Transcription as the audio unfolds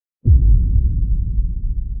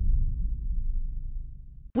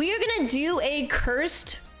We are gonna do a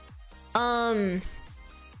cursed /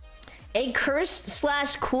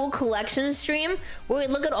 cool collection stream where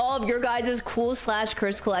we look at all of your guys' cool /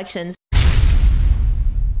 cursed collections.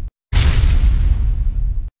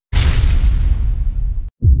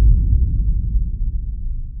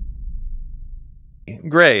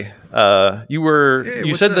 Gray,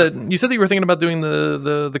 you said that you were thinking about doing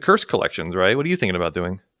the curse collections, right? What are you thinking about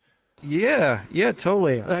doing? Yeah,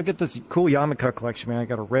 totally. I got this cool yarmulke collection, man. I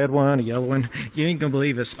got a red one, a yellow one. You ain't gonna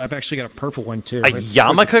believe this. I've actually got a purple one too. A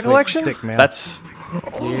yarmulke collection? Sick, man. That's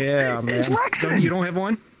yeah, man. You don't have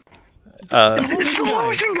one? It's the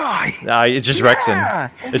Lotion guy. It's just Rekson.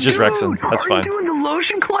 It's just Rekson. That's fine. Are you doing the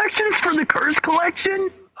Lotion collections for the curse collection?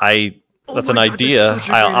 That's an idea.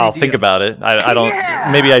 I'll think about it. I don't. Yeah.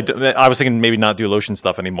 Maybe I was thinking maybe not do Lotion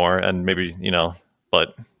stuff anymore, and maybe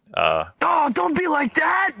but. Oh, don't be like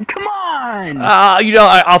that! Come on!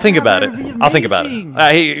 I'll think about it. I'll think about it.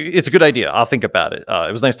 Hey, it's a good idea. I'll think about it.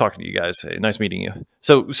 It was nice talking to you guys. Hey, nice meeting you.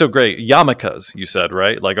 So great. Yarmulkes, you said,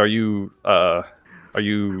 right? Like, are you? Like, how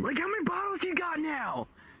many bottles you got now?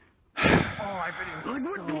 Oh, I bet it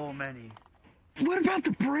was so many. What about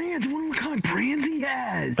the brands? I wonder what kind of brands he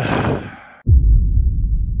has.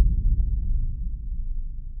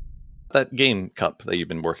 That game cup that you've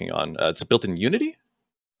been working on, it's built in Unity,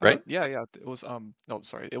 right? Yeah. It was no,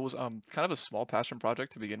 sorry. It was kind of a small passion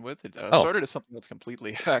project to begin with. It started as something that's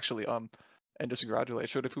completely actually and just gradually I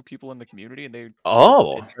showed a few people in the community and they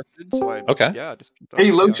were interested. So just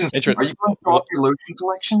hey, Lotion, are you going to show off your Lotion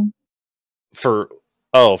collection? For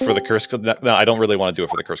the curse? No, I don't really want to do it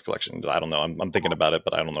for the curse collection. I don't know. I'm thinking about it,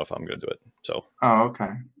 but I don't know if I'm going to do it. So. Oh, okay.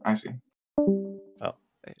 I see. Oh,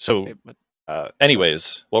 so.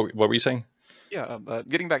 Anyways, what were you saying? Yeah,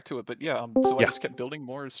 getting back to it, but yeah, so I just kept building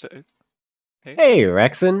more. Hey,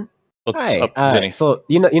 Rekson. Hi. So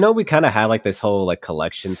you know we kind of had like this whole like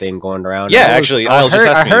collection thing going around. Yeah, actually,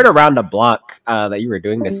 I heard around the block that you were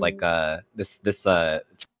doing this like this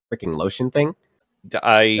freaking Lotion thing.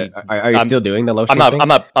 Are you still doing the Lotion thing? I'm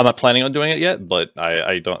not planning on doing it yet, but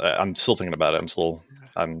I don't. I'm still thinking about it.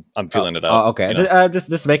 I'm feeling it out. Oh, okay. You know?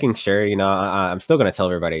 Just making sure. I'm still gonna tell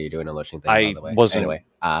everybody you're doing a Lotion thing. I wasn't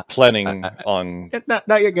planning on.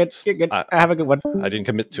 No, you're good. You're good. Have a good one. I didn't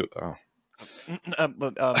commit to it.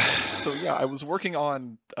 So yeah, I was working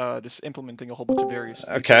on just implementing a whole bunch of various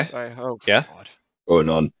features. Okay. God. Going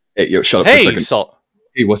on. Hey, yo, shut up for a second. Salt.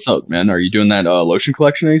 Hey, what's up, man? Are you doing that Lotion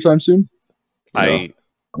collection anytime soon? I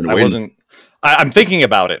wasn't. I'm thinking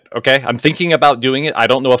about it. Okay, I'm thinking about doing it. I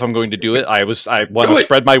don't know if I'm going to do it. I want to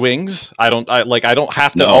spread my wings. I don't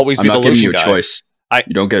have to always be the Lotion guy. I'm not giving you a choice.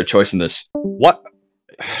 You don't get a choice in this. What?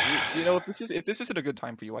 If this isn't a good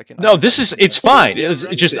time for you, I can. No, it's fine. It's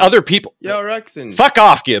just other people. Yo, Rekson. Fuck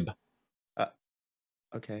off, Gib.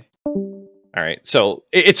 Okay. All right, so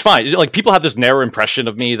it's fine. Like, people have this narrow impression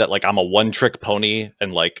of me that like I'm a one-trick pony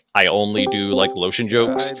and like I only do like Lotion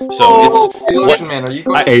jokes. So it's hey, Lotion man, are you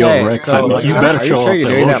going? Hey, yo, Rekson, you better show off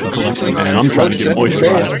that Lotion collection, man. I'm trying to get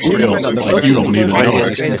moisturized for real. Like, you don't even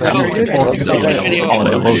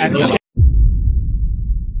know.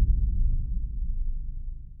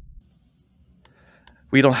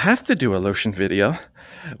 We don't have to do a Lotion video.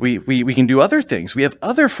 We can do other things. We have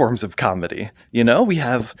other forms of comedy. You know, we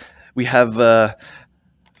have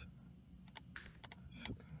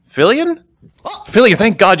Filian? Filian,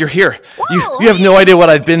 thank God you're here. You have no idea what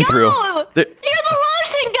I've been through. You're the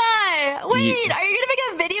Lotion guy! Wait, are you gonna make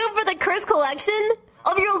a video for the curse collection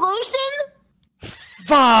of your Lotion?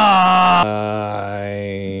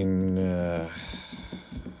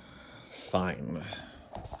 Fine.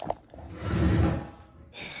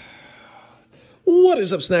 What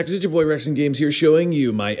is up, Snackers? It's your boy Rekson Games here showing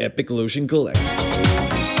you my epic Lotion collection.